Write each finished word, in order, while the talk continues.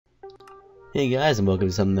Hey guys, and welcome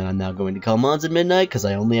to something that I'm now going to call Mods at Midnight, because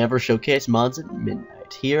I only ever showcase Mods at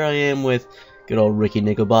Midnight. Here I am with good old Ricky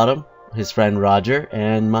Nickelbottom, his friend Roger,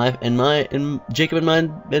 and Jacob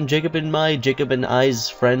and I's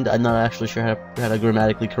friend. I'm not actually sure how to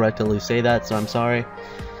grammatically correctly say that, so I'm sorry.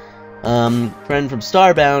 Friend from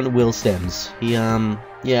Starbound, Will Stems. He yeah,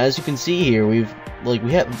 as you can see here, we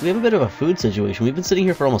have a bit of a food situation. We've been sitting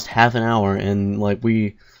here for almost half an hour, and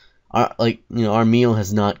our meal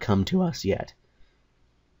has not come to us yet.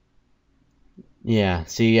 Yeah,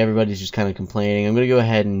 see, everybody's just kind of complaining. I'm gonna go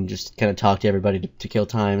ahead and just kind of talk to everybody to kill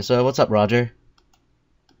time. So, what's up, Roger?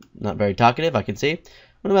 Not very talkative, I can see.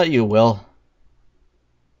 What about you, Will?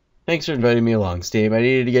 Thanks for inviting me along, Steve. I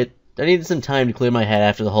needed some time to clear my head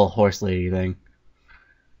after the whole horse lady thing.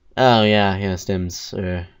 Oh, yeah,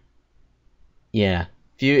 Stims. Yeah.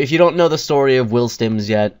 If you don't know the story of Will Stims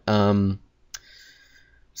yet,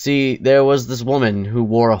 see, there was this woman who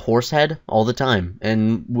wore a horse head all the time,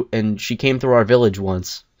 and she came through our village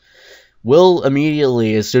once. Will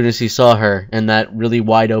immediately, as soon as he saw her and that really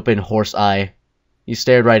wide open horse eye, he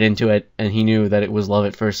stared right into it, and he knew that it was love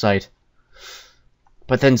at first sight.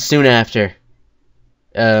 But then soon after,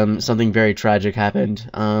 something very tragic happened.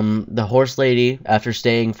 The horse lady, after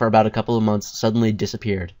staying for about a couple of months, suddenly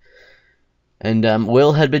disappeared. And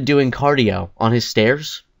Will had been doing cardio on his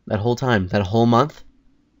stairs that whole time, that whole month.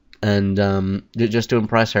 And just to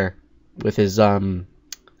impress her with his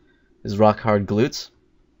rock hard glutes.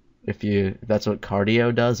 If that's what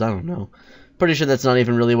cardio does, I don't know. Pretty sure that's not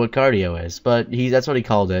even really what cardio is, but that's what he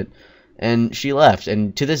called it. And she left,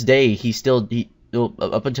 and to this day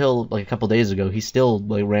up until like a couple days ago, he still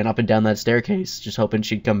ran up and down that staircase just hoping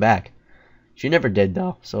she'd come back. She never did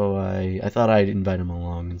though, so I thought I'd invite him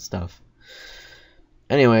along and stuff.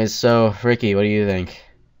 Anyways, so Ricky, what do you think?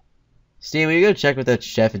 Steve, will you go check with that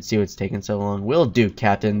chef and see what's taking so long? Will do,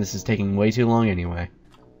 Captain. This is taking way too long anyway.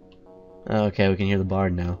 Okay, we can hear the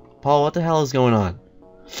bard now. Paul, what the hell is going on?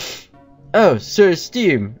 Oh, Sir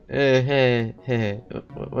Steve. Hey.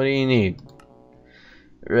 What do you need?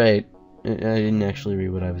 Right. I didn't actually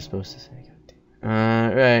read what I was supposed to say.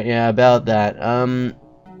 Right, yeah, about that.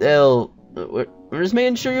 We're just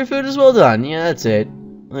making sure your food is well done. Yeah, that's it.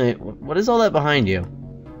 Wait, what is all that behind you?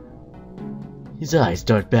 His eyes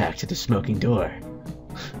dart back to the smoking door.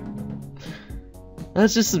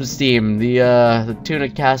 That's just some steam. The tuna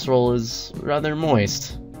casserole is rather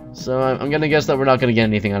moist. So I'm gonna guess that we're not gonna get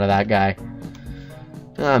anything out of that guy.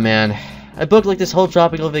 Ah, man. I booked like this whole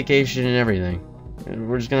tropical vacation and everything.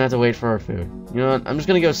 We're just gonna have to wait for our food. You know what? I'm just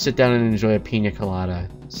gonna go sit down and enjoy a pina colada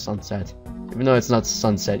sunset. Even though it's not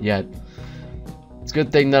sunset yet. It's a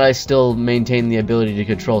good thing that I still maintain the ability to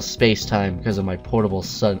control space-time because of my portable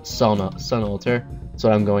sun altar. That's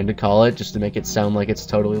what I'm going to call it, just to make it sound like it's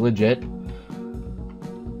totally legit.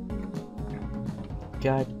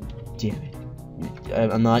 God damn it.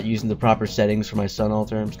 I'm not using the proper settings for my sun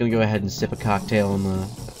altar. I'm just gonna go ahead and sip a cocktail on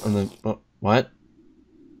the oh, what?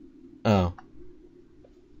 Oh.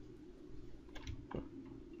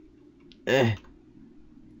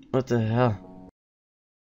 What the hell?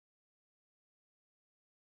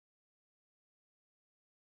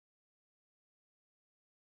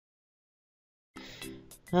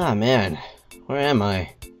 Ah, man. Where am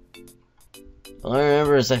I? All I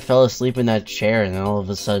remember is I fell asleep in that chair and then all of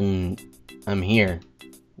a sudden, I'm here.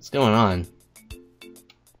 What's going on?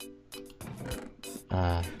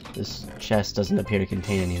 This chest doesn't appear to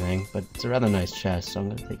contain anything, but it's a rather nice chest, so I'm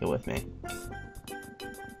gonna take it with me.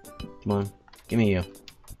 Come on, give me you.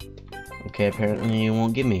 Okay, apparently you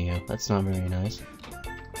won't give me you. That's not very nice.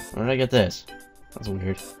 Where did I get this? That's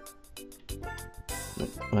weird.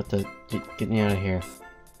 What the? Get me out of here.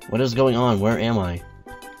 What is going on? Where am I?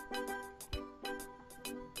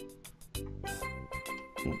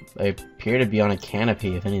 I appear to be on a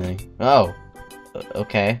canopy, if anything. Oh!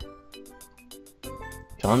 Okay.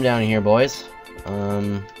 Calm down here, boys.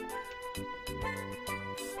 What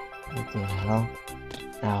the hell?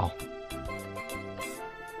 Ow.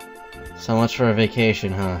 So much for a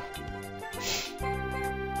vacation, huh?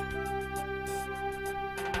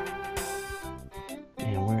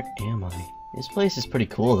 Man, where am I? This place is pretty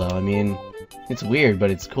cool, though. I mean, it's weird,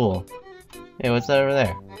 but it's cool. Hey, what's that over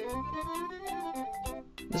there?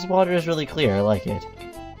 This water is really clear. I like it.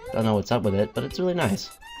 Don't know what's up with it, but it's really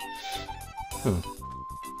nice.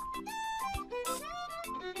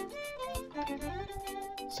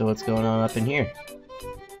 So what's going on up in here?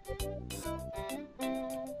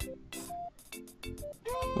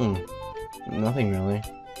 Nothing really.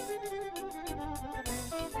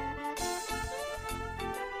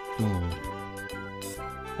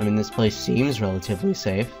 I mean, this place seems relatively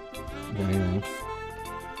safe. If anything.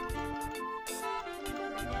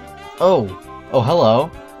 Oh, hello.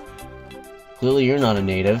 Clearly you're not a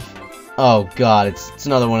native. Oh god, it's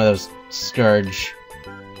another one of those Scourge.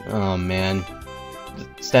 Oh man.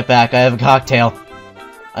 Step back, I have a cocktail.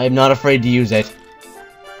 I am not afraid to use it.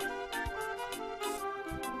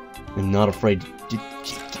 I'm not afraid to...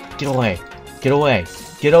 Get away. Get away.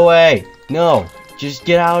 Get away. No. Just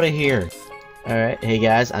get out of here. Alright, hey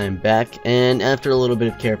guys, I'm back, and after a little bit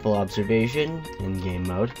of careful observation in game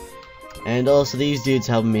mode, and also these dudes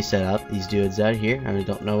helping me set up, these dudes out here, I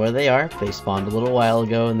don't know where they are, they spawned a little while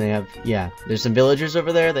ago, and they have, yeah, there's some villagers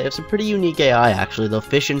over there, they have some pretty unique AI actually, they'll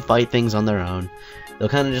fish and fight things on their own, they'll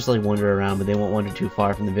kind of just like wander around, but they won't wander too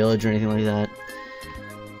far from the village or anything like that,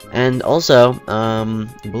 and also,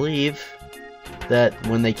 I believe that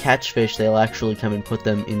when they catch fish, they'll actually come and put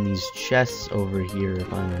them in these chests over here,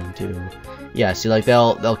 if I'm in too. Yeah, see, like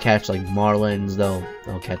they'll catch like marlins,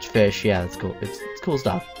 they'll catch fish. Yeah, that's cool. It's cool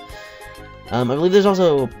stuff. I believe there's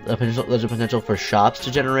also a potential for shops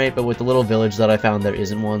to generate, but with the little village that I found, there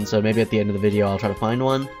isn't one. So maybe at the end of the video, I'll try to find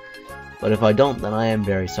one. But if I don't, then I am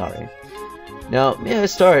very sorry. Now, may I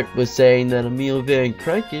start with saying that Emil Van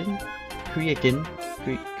Kriken,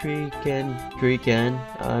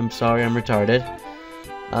 I'm sorry, I'm retarded.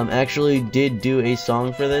 Actually did do a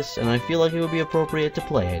song for this, and I feel like it would be appropriate to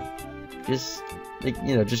play it. Just, like,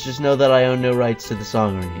 you know, just know that I own no rights to the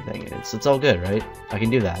song or anything. It's all good, right? I can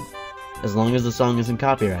do that, as long as the song isn't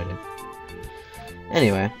copyrighted.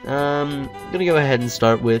 Anyway, I'm gonna go ahead and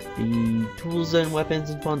start with the tools and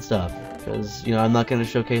weapons and fun stuff, because, you know, I'm not gonna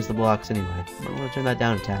showcase the blocks anyway. I'm gonna turn that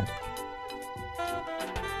down a tad.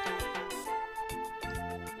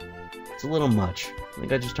 It's a little much. I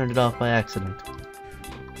think I just turned it off by accident.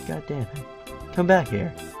 God damn it. Come back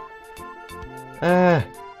here.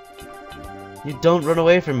 You don't run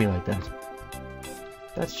away from me like that.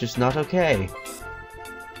 That's just not okay.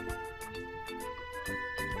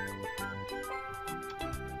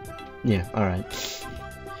 Yeah, alright.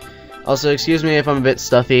 Also, excuse me if I'm a bit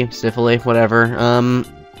stuffy, stiffly, whatever.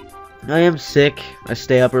 I am sick. I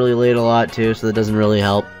stay up really late a lot too, so that doesn't really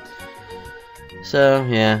help. So,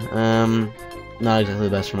 yeah, not exactly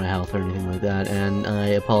the best for my health or anything like that, and I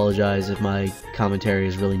apologize if my commentary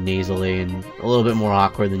is really nasally and a little bit more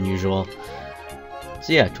awkward than usual.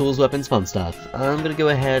 So yeah, tools, weapons, fun stuff. I'm gonna go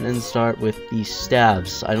ahead and start with the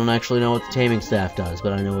staves. I don't actually know what the taming staff does,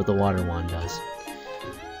 but I know what the water wand does.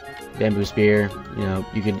 Bamboo spear, you know,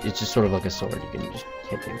 it's just sort of like a sword, you can just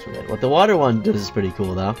hit things with it. What the water wand does is pretty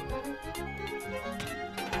cool though.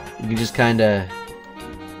 You can just kinda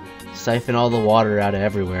siphon all the water out of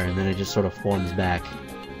everywhere, and then it just sort of forms back.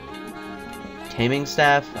 Taming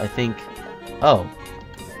staff, I think... Oh.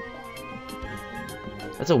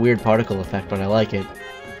 That's a weird particle effect, but I like it.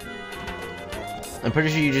 I'm pretty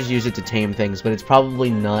sure you just use it to tame things, but it's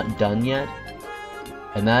probably not done yet.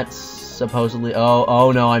 And that's supposedly...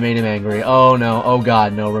 Oh no, I made him angry. Oh no, oh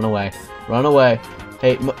god, no, run away. Run away.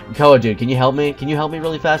 Hey, Koa dude, can you help me? Can you help me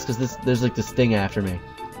really fast? Because there's like this thing after me.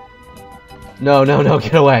 No,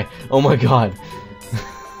 get away. Oh my god.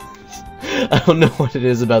 I don't know what it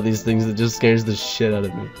is about these things that just scares the shit out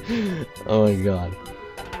of me. Oh my god.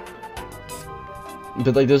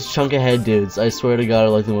 But like those chunk of head dudes, I swear to god, are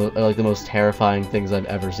like the most terrifying things I've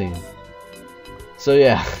ever seen. So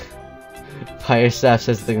yeah. Fire staff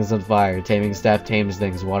sets things on fire. Taming staff tames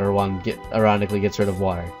things. Water wand ironically gets rid of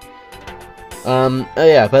water. Oh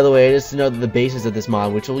yeah, by the way, just to know that the basis of this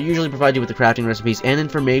mod, which will usually provide you with the crafting recipes and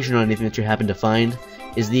information on anything that you happen to find,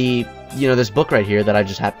 is the, you know, this book right here that I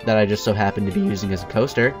just so happen to be using as a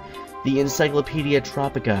coaster, the Encyclopedia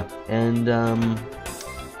Tropica, and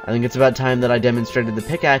I think it's about time that I demonstrated the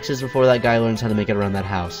pickaxes before that guy learns how to make it around that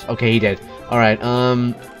house. Okay, he did. Alright,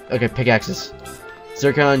 okay, pickaxes.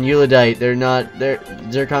 Zircon, Eulidite,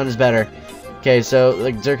 Zircon is better. Okay, so,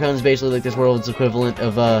 like, Zircon is basically like this world's equivalent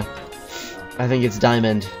of, I think it's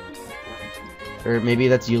diamond. Or maybe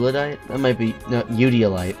that's Eulidite? That might be... No,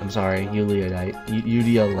 Eudialite. I'm sorry. Eudialite.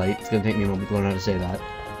 Eudialite. It's gonna take me a moment to learn how to say that.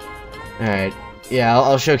 Alright. Yeah,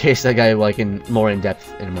 I'll showcase that guy, like, more in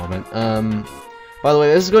depth in a moment. By the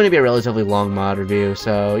way, this is going to be a relatively long mod review,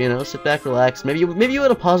 so, you know, sit back, relax. Maybe you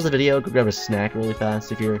want to pause the video, go grab a snack really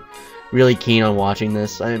fast if you're really keen on watching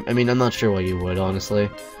this. I mean, I'm not sure why you would, honestly.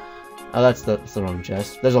 Oh, that's the wrong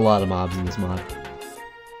chest. There's a lot of mobs in this mod.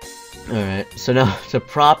 Alright, so now to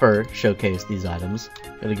proper showcase these items,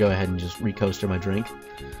 I'm gonna go ahead and just recoaster my drink.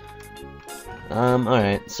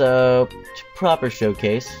 Alright, so to proper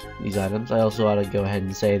showcase these items, I also ought to go ahead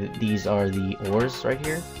and say that these are the ores right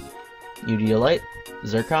here. Eudialite,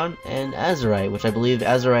 Zircon, and Azurite, which I believe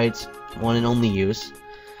Azurite's one and only use.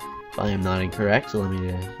 If I am not incorrect, so let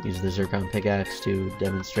me use the Zircon pickaxe to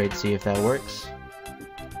demonstrate, see if that works.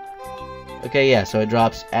 Okay, yeah, so it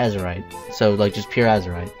drops azurite. So, like, just pure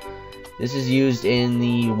azurite. This is used in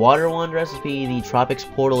the Water Wand recipe, the Tropics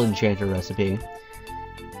Portal Enchanter recipe,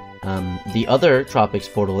 the other Tropics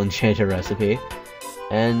Portal Enchanter recipe,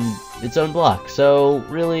 and its own block. So,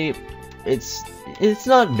 really, it's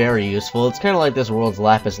not very useful. It's kind of like this world's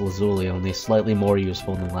lapis lazuli, only slightly more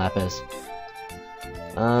useful than lapis.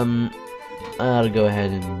 I ought to go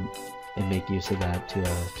ahead and make use of that to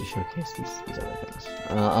showcase these other things.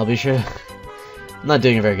 I'll be sure. I'm not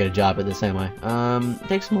doing a very good job at this, am I? It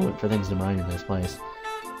takes a moment for things to mine in this place.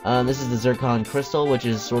 This is the Zircon Crystal, which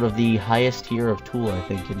is sort of the highest tier of tool, I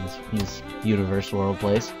think, in this universe world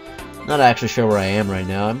place. Not actually sure where I am right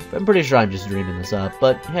now. I'm pretty sure I'm just dreaming this up,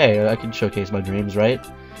 but hey, I can showcase my dreams, right?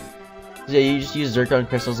 So yeah, you just use Zircon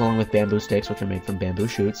Crystals along with bamboo sticks, which are made from bamboo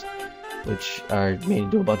shoots, which are made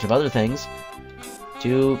into a bunch of other things,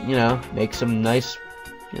 to, you know, make some nice,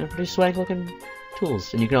 you know, pretty swank-looking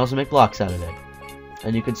tools. And you can also make blocks out of it.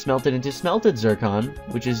 And you can smelt it into smelted zircon,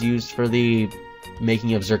 which is used for the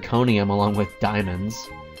making of zirconium along with diamonds,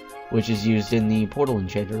 which is used in the Portal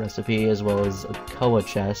Enchanter recipe, as well as a Koa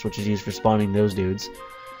chest, which is used for spawning those dudes.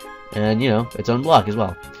 And, you know, its own block as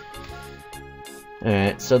well.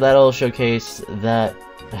 Alright, so that'll showcase that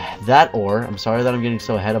ore. I'm sorry that I'm getting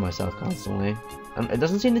so ahead of myself constantly. It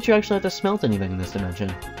doesn't seem that you actually have to smelt anything in this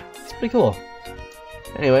dimension. It's pretty cool.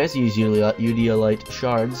 Anyways, use Udiolite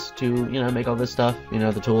shards to, you know, make all this stuff. You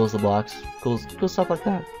know, the tools, the blocks, cool stuff like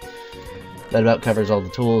that. That about covers all the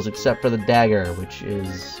tools except for the dagger, which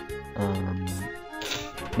is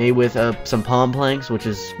made with some palm planks, which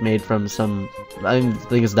is made from some. I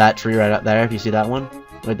think it's that tree right up there. If you see that one,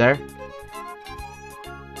 right there.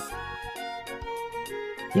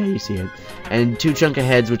 Yeah, you see it. And 2 chunk of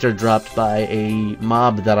heads, which are dropped by a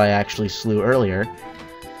mob that I actually slew earlier.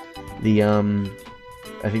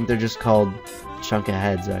 I think they're just called chunk of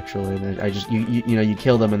heads, actually. You know, you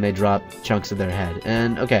kill them and they drop chunks of their head.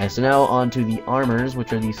 And okay, so now on to the armors,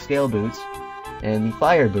 which are the scale boots and the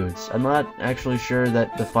fire boots. I'm not actually sure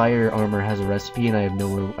that the fire armor has a recipe, and I have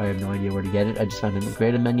no idea where to get it. I just found it in the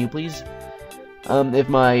creative menu, please. If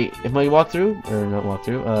my walkthrough, or not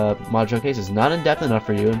walkthrough, mod showcase is not in depth enough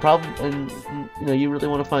for you, and you know, you really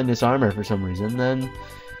want to find this armor for some reason, then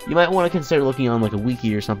you might want to consider looking on like a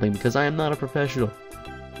wiki or something, because I am not a professional.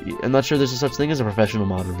 I'm not sure there's a such thing as a professional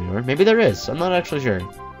mod reviewer. Maybe there is. I'm not actually sure.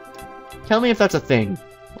 Tell me if that's a thing.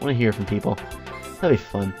 I want to hear from people. That'd be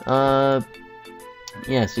fun.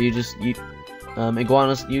 Yeah. So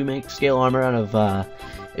iguanas. You make scale armor out of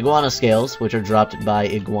iguana scales, which are dropped by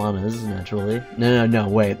iguanas naturally. No.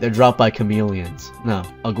 Wait, they're dropped by chameleons. No,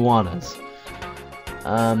 iguanas.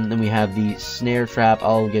 Then we have the snare trap.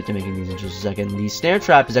 I'll get to making these in just a second. The snare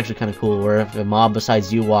trap is actually kind of cool, where if a mob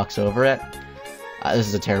besides you walks over it. This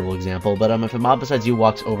is a terrible example, but if a mob besides you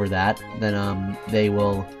walks over that, then they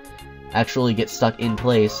will actually get stuck in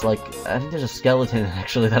place. Like, I think there's a skeleton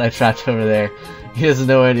actually that I trapped over there. He has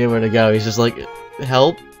no idea where to go. He's just like,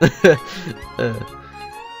 help.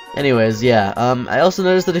 Anyways, yeah. I also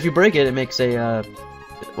noticed that if you break it, it makes a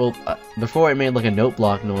before it made like a note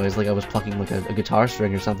block noise, like I was plucking like a guitar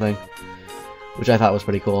string or something, which I thought was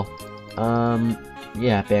pretty cool.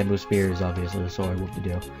 Yeah, bamboo spears, obviously, so I wouldn't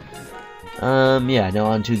do. Yeah, now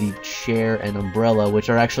on to the chair and umbrella, which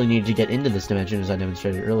are actually needed to get into this dimension, as I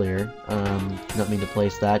demonstrated earlier. Not mean to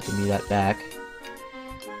place that, give me that back.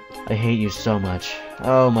 I hate you so much.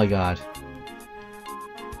 Oh my god.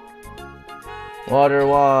 Water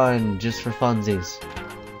wand, just for funsies.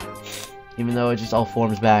 Even though it just all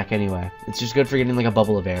forms back anyway. It's just good for getting like a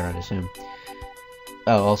bubble of air, I'd assume.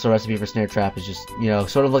 Oh, also recipe for snare trap is just, you know,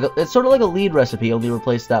 sort of like it's sort of like a lead recipe, only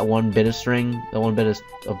replace that one bit of string, that one bit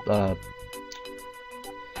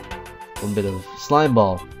of slime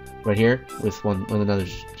ball right here with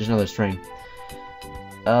just another string.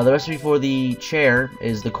 The recipe for the chair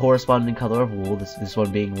is the corresponding color of wool, this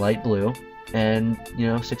one being light blue, and, you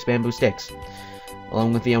know, 6 bamboo sticks.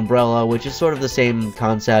 Along with the umbrella, which is sort of the same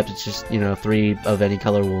concept, it's just, you know, 3 of any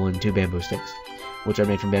color wool and 2 bamboo sticks, which are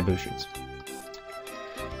made from bamboo shoots.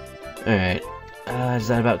 Alright, does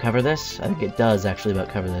that about cover this? I think it does actually about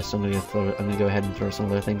cover this, so I'm gonna go ahead and throw some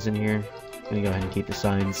other things in here. I'm gonna go ahead and keep the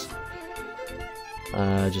signs.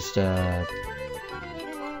 I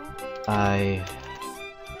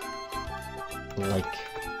like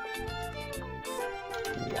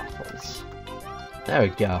waffles. There we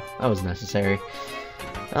go. That was necessary.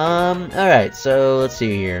 Alright, so let's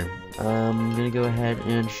see here. I'm gonna go ahead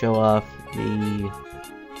and show off the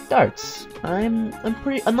darts. I'm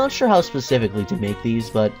not sure how specifically to make these,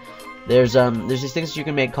 but there's these things that you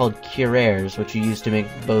can make called cuiraires, which you use to make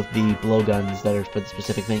both the blowguns that are for the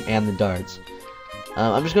specific thing and the darts.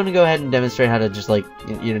 I'm just going to go ahead and demonstrate how to just like,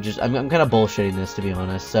 I'm kind of bullshitting this, to be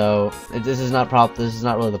honest. So this is not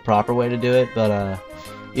really the proper way to do it, but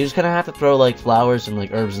you just kind of have to throw like flowers and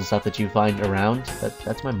like herbs and stuff that you find around.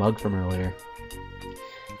 That's my mug from earlier.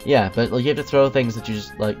 Yeah, but like you have to throw things that you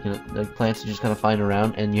just like, like plants that you just kind of find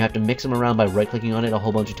around, and you have to mix them around by right-clicking on it a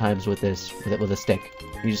whole bunch of times with a stick.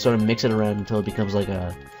 You just sort of mix it around until it becomes like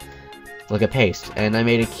a paste. And I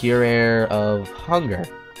made a cure air of hunger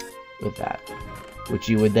with that, which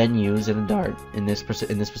you would then use in a dart in this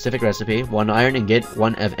specific recipe. 1 iron ingot,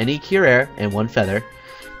 1 of any cure air, and 1 feather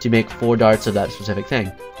to make 4 darts of that specific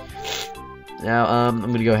thing. Now, I'm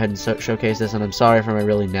gonna go ahead and showcase this, and I'm sorry for my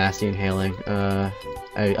really nasty inhaling.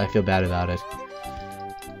 I feel bad about it.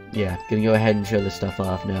 Yeah, gonna go ahead and show this stuff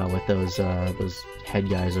off now with those head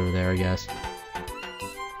guys over there, I guess.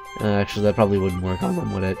 Actually, that probably wouldn't work on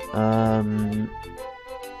them, would it?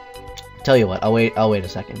 Tell you what, I'll wait a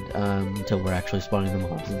second until we're actually spawning them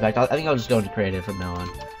mobs. In fact, I think I'll just go into creative from now on,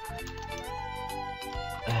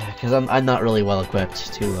 because I'm not really well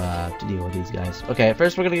equipped to deal with these guys. Okay,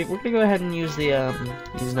 first we're gonna go ahead and use the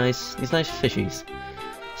these nice fishies.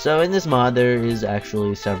 So in this mod, there is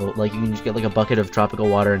actually several. Like, you can just get like a bucket of tropical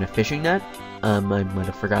water and a fishing net. I might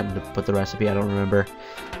have forgotten to put the recipe. I don't remember.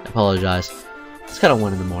 I apologize. It's kind of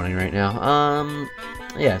 1 in the morning right now.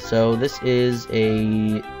 Yeah. So this is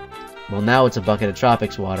a. Well, now it's a bucket of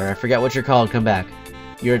tropics water. I forget what you're called. Come back.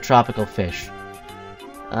 You're a tropical fish.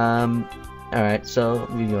 Alright, so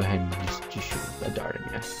we can go ahead and just shoot a dart in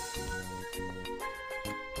here.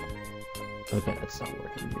 Okay, that's not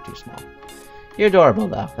working. You're too small. You're adorable,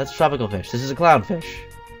 though. That's a tropical fish. This is a clownfish.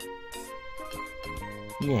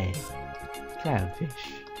 Yay. Clownfish.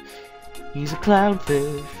 He's a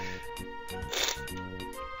clownfish.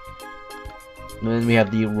 And then we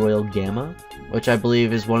have the Royal Gamma, which I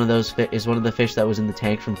believe is one of the fish that was in the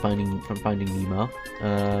tank from Finding Nemo.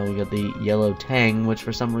 We got the Yellow Tang, which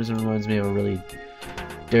for some reason reminds me of a really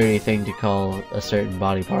dirty thing to call a certain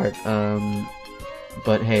body part.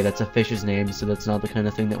 But hey, that's a fish's name, so that's not the kind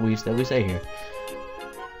of thing that we say here.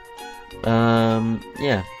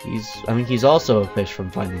 Yeah, he's also a fish from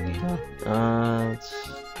Finding Nemo.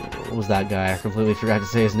 What was that guy? I completely forgot to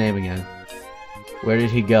say his name again. Where did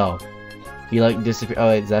he go? He like disappeared. Oh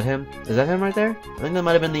wait, is that him? Is that him right there? I think that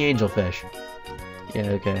might have been the angelfish. Yeah,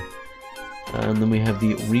 okay. And then we have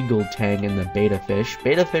the Regal Tang and the Beta Fish.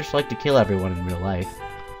 Beta Fish like to kill everyone in real life,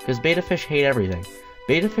 because Beta Fish hate everything.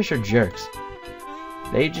 Beta Fish are jerks.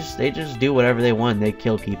 They just do whatever they want. They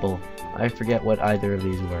kill people. I forget what either of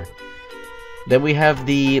these were. Then we have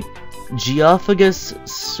the Geophagus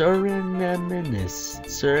surinamensis.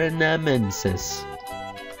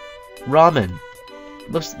 Ramen.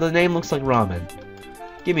 The name looks like ramen.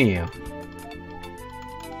 Give me you.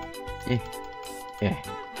 Yeah,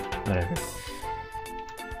 whatever.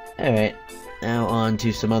 Alright, now on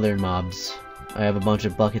to some other mobs. I have a bunch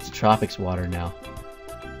of buckets of tropics water now.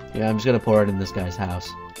 Yeah, I'm just gonna pour it in this guy's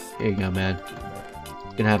house. Here you go, man.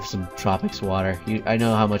 You can have some tropics water. I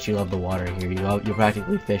know how much you love the water here. You're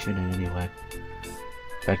practically fishing in it anyway.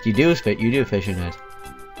 In fact, you do fish in it.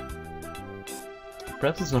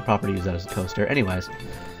 Perhaps it's not proper to use that as a coaster. Anyways,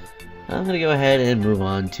 I'm gonna go ahead and move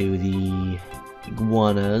on to the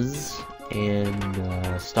iguanas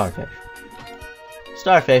and starfish.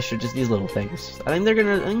 Starfish are just these little things. I think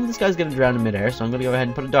this guy's gonna drown in midair, so I'm gonna go ahead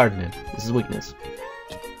and put a dart in it. This is weakness.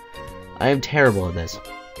 I am terrible at this.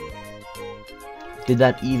 Did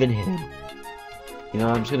that even hit him? You know,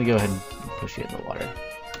 I'm just gonna go ahead and push you in the water.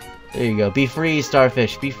 There you go. Be free,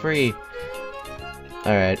 starfish. Be free.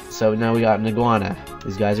 Alright, so now we got an iguana.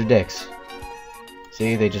 These guys are dicks.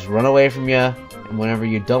 See, they just run away from you, and whenever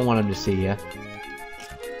you don't want them to see you.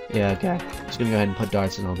 Yeah, okay. I'm just gonna go ahead and put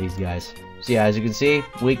darts in all these guys. So yeah, as you can see,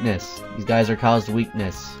 weakness. These guys are caused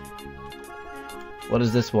weakness. What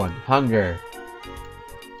is this one? Hunger.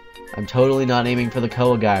 I'm totally not aiming for the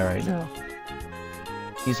Koa guy right now.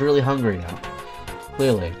 He's really hungry now.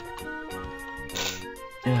 Clearly.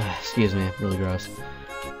 Excuse me, really gross.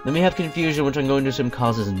 Then we have confusion, which I'm going to assume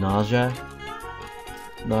causes nausea.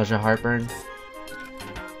 Nausea, heartburn.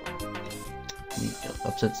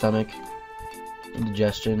 Upset stomach.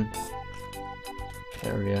 Indigestion.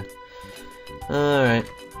 Diarrhea. Alright.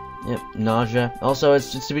 Yep, nausea. Also,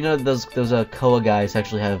 it's just to be noted those Koa guys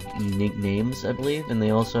actually have unique names, I believe, and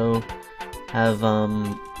they also have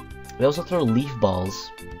they also throw leaf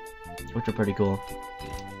balls, which are pretty cool.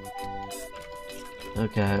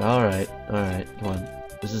 Okay, alright, come on.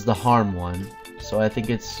 This is the harm one, so I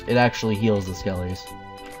think it actually heals the skellies.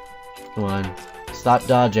 Come on, stop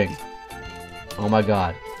dodging. Oh my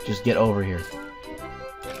god, just get over here.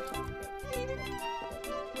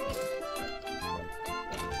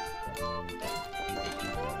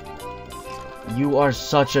 You are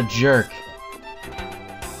such a jerk.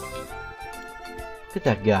 Look at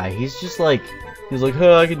that guy. He's just like, he's like,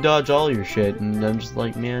 oh, I can dodge all your shit. And I'm just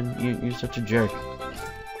like, man, you're such a jerk.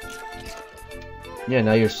 Yeah,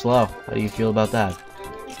 now you're slow. How do you feel about that?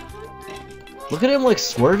 Look at him like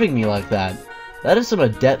swerving me like that. That is some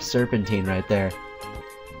adept serpentine right there.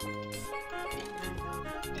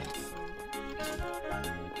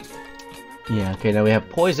 Yeah, okay, now we have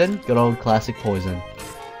poison. Good old classic poison.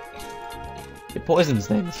 It poisons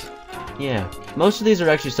things. Yeah. Most of these are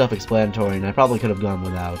actually self-explanatory, and I probably could have gone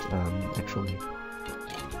without, actually.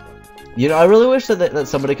 You know, I really wish that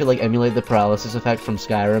somebody could, like, emulate the paralysis effect from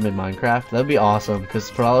Skyrim and Minecraft. That would be awesome,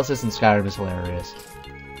 because paralysis in Skyrim is hilarious.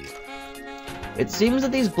 It seems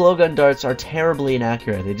that these blowgun darts are terribly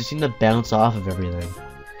inaccurate. They just seem to bounce off of everything.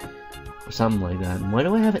 Or something like that. And why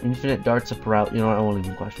do I have infinite darts of paralysis? You know what, I won't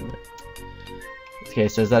even question it. Okay,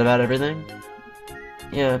 so is that about everything?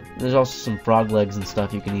 Yeah, there's also some frog legs and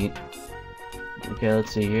stuff you can eat. Okay,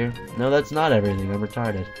 let's see here. No, that's not everything. I'm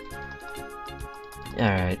retarded.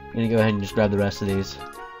 Alright, I'm gonna go ahead and just grab the rest of these.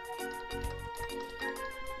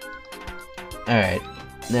 Alright,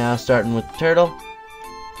 now starting with the turtle.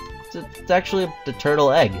 It's actually the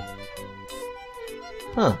turtle egg.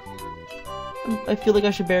 Huh. I feel like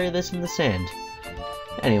I should bury this in the sand.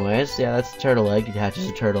 Anyways, yeah, that's the turtle egg. It hatches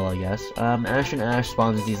a turtle, I guess. Ash and Ash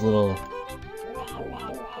spawns these little...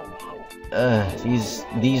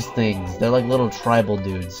 these things. They're like little tribal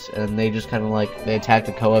dudes. And they just kind of like... They attack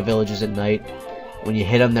the Koa villages at night. When you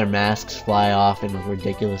hit them, their masks fly off in like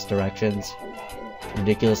ridiculous directions.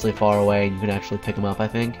 Ridiculously far away, and you can actually pick them up, I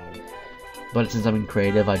think. But since I'm in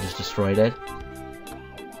creative, I just destroyed it.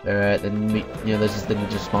 Alright, then, you know, this is then it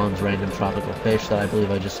just spawns random tropical fish that I believe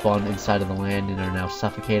I just spawned inside of the land and are now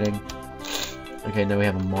suffocating. Okay, now we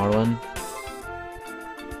have a marlin.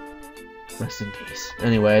 Rest in peace.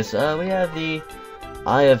 Anyways, we have the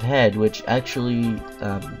Eye of Head, which actually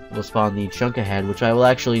will spawn the chunk of head, which I will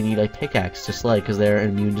actually need a pickaxe to slay because they're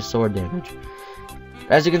immune to sword damage.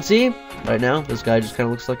 As you can see, right now, this guy just kind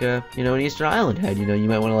of looks like a, you know, an Easter Island head. You know, you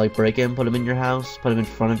might want to, like, break him, put him in your house, put him in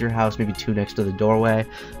front of your house, maybe two next to the doorway.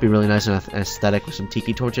 Be really nice and aesthetic with some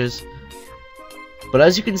tiki torches. But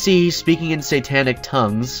as you can see, he's speaking in satanic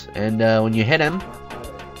tongues, and when you hit him,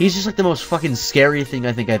 he's just like the most fucking scary thing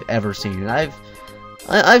I think I've ever seen. And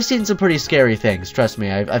I've seen some pretty scary things, trust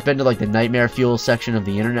me. I've been to, like, the nightmare fuel section of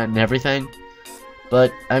the internet and everything.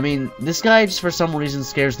 But, I mean, this guy just for some reason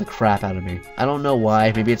scares the crap out of me. I don't know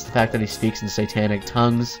why. Maybe it's the fact that he speaks in satanic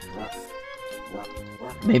tongues.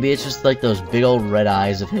 Maybe it's just like those big old red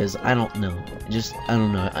eyes of his. I don't know. I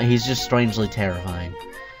don't know. He's just strangely terrifying.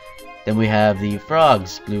 Then we have the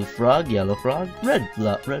frogs. Blue frog, yellow frog, red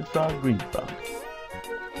frog, green frog.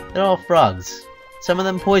 They're all frogs. Some of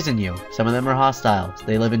them poison you. Some of them are hostile.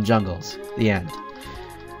 They live in jungles. The end.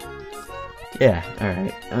 Yeah,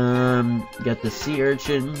 alright. Got the sea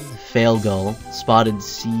urchin, fail gull, spotted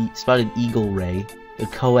eagle ray, the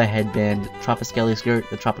koa headband, tropiscaly skirt,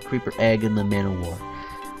 the tropicreeper egg, and the man-o'-war.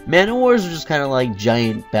 Man-o'-wars are just kind of like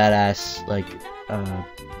giant, badass, like,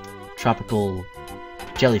 tropical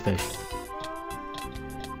jellyfish.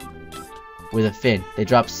 With a fin. They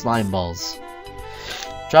drop slime balls.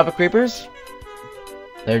 Tropicreepers?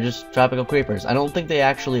 They're just tropical creepers. I don't think they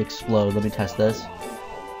actually explode. Let me test this.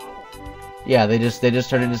 Yeah, they just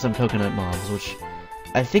turn into some coconut mobs, which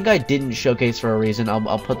I think I didn't showcase for a reason.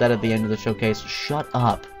 I'll put that at the end of the showcase. Shut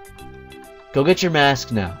up. Go get your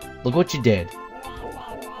mask now. Look what you did.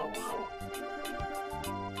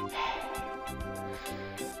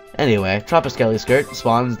 Anyway, Tropiscaly Skirt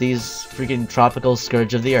spawns these freaking tropical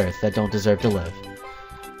scourge of the earth that don't deserve to live.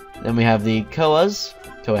 Then we have the Koas,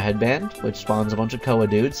 Koa Headband, which spawns a bunch of Koa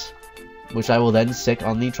dudes, which I will then sick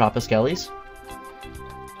on the Tropiscalys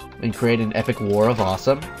and create an epic war of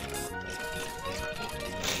awesome.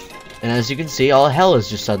 And as you can see, all hell is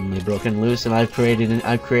just suddenly broken loose, and I've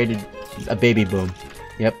created a baby boom.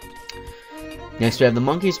 Yep. Next we have the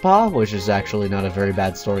Monkey's Paw, which is actually not a very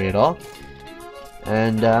bad story at all.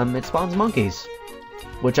 And it spawns monkeys,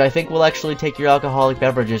 which I think will actually take your alcoholic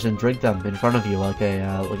beverages and drink them in front of you like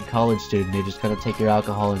a college student. They just kind of take your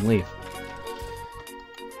alcohol and leave.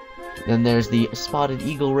 Then there's the Spotted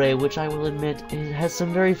Eagle Ray, which I will admit, it has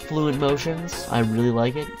some very fluid motions. I really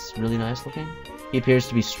like it. It's really nice looking. He appears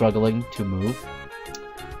to be struggling to move.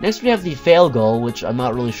 Next we have the Fail Gull, which I'm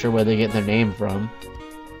not really sure where they get their name from.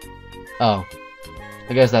 Oh.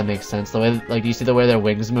 I guess that makes sense. The way, like, do you see the way their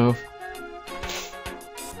wings move?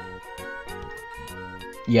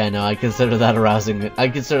 Yeah, no, I consider that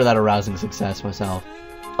arousing success myself.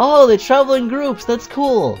 Oh, they travel in groups. That's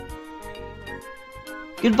cool.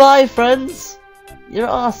 Goodbye, friends. You're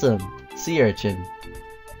awesome. sea urchin.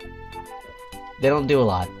 They don't do a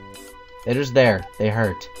lot. They're just there. They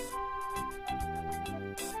hurt.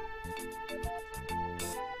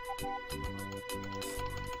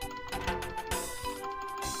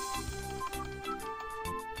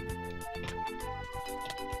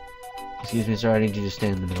 Excuse me, sir, I need you to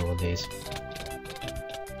stand in the middle of these.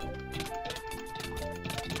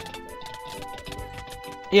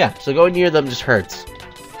 Yeah, so going near them just hurts.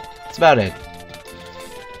 That's about it.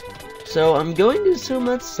 So I'm going to assume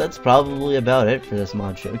that's probably about it for this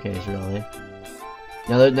mod showcase, really.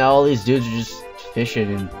 Now all these dudes are just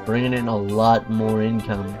fishing and bringing in a lot more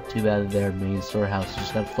income. Too bad their main storehouse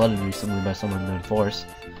just got flooded recently by some unknown force.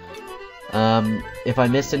 If I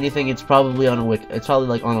missed anything, it's probably on a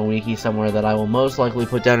like on a wiki somewhere that I will most likely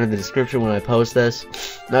put down in the description when I post this.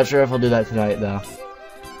 Not sure if I'll do that tonight though,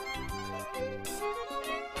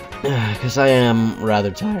 because I am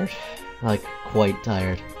rather tired, like quite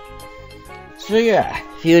tired. So yeah,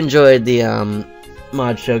 if you enjoyed the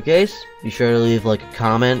mod showcase, be sure to leave like a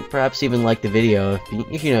comment, perhaps even like the video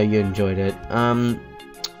if you know you enjoyed it.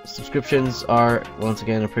 Subscriptions are once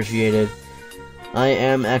again appreciated. I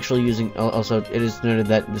am actually using. Also, it is noted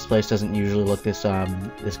that this place doesn't usually look this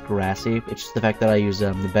this grassy. It's just the fact that I use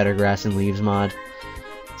the Better Grass and Leaves mod.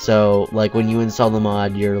 So, like when you install the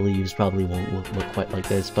mod, your leaves probably won't look quite like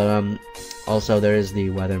this. But also there is the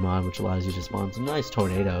weather mod, which allows you to spawn some nice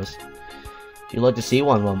tornadoes. If you'd like to see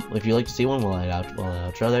one, while I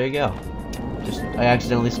outro, there you go. I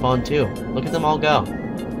accidentally spawned 2. Look at them all go.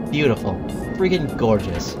 Beautiful, freaking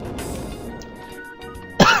gorgeous.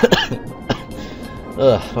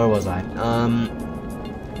 Ugh, where was I?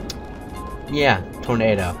 Yeah,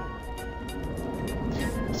 tornado.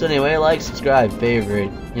 So anyway, like, subscribe, favorite,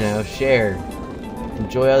 you know, share,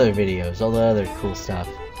 enjoy other videos, all the other cool stuff.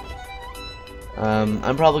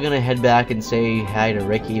 I'm probably gonna head back and say hi to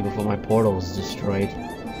Ricky before my portal is destroyed.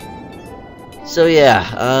 So yeah,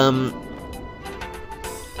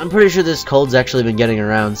 I'm pretty sure this cold's actually been getting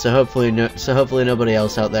around, so hopefully nobody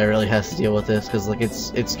else out there really has to deal with this, because like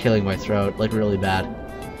it's killing my throat, like really bad.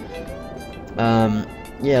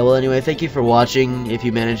 Yeah, well anyway, thank you for watching. If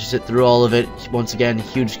you managed to sit through all of it, once again,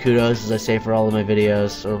 huge kudos, as I say, for all of my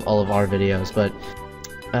videos, or all of our videos. But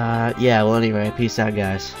yeah, well anyway, peace out,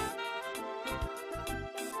 guys.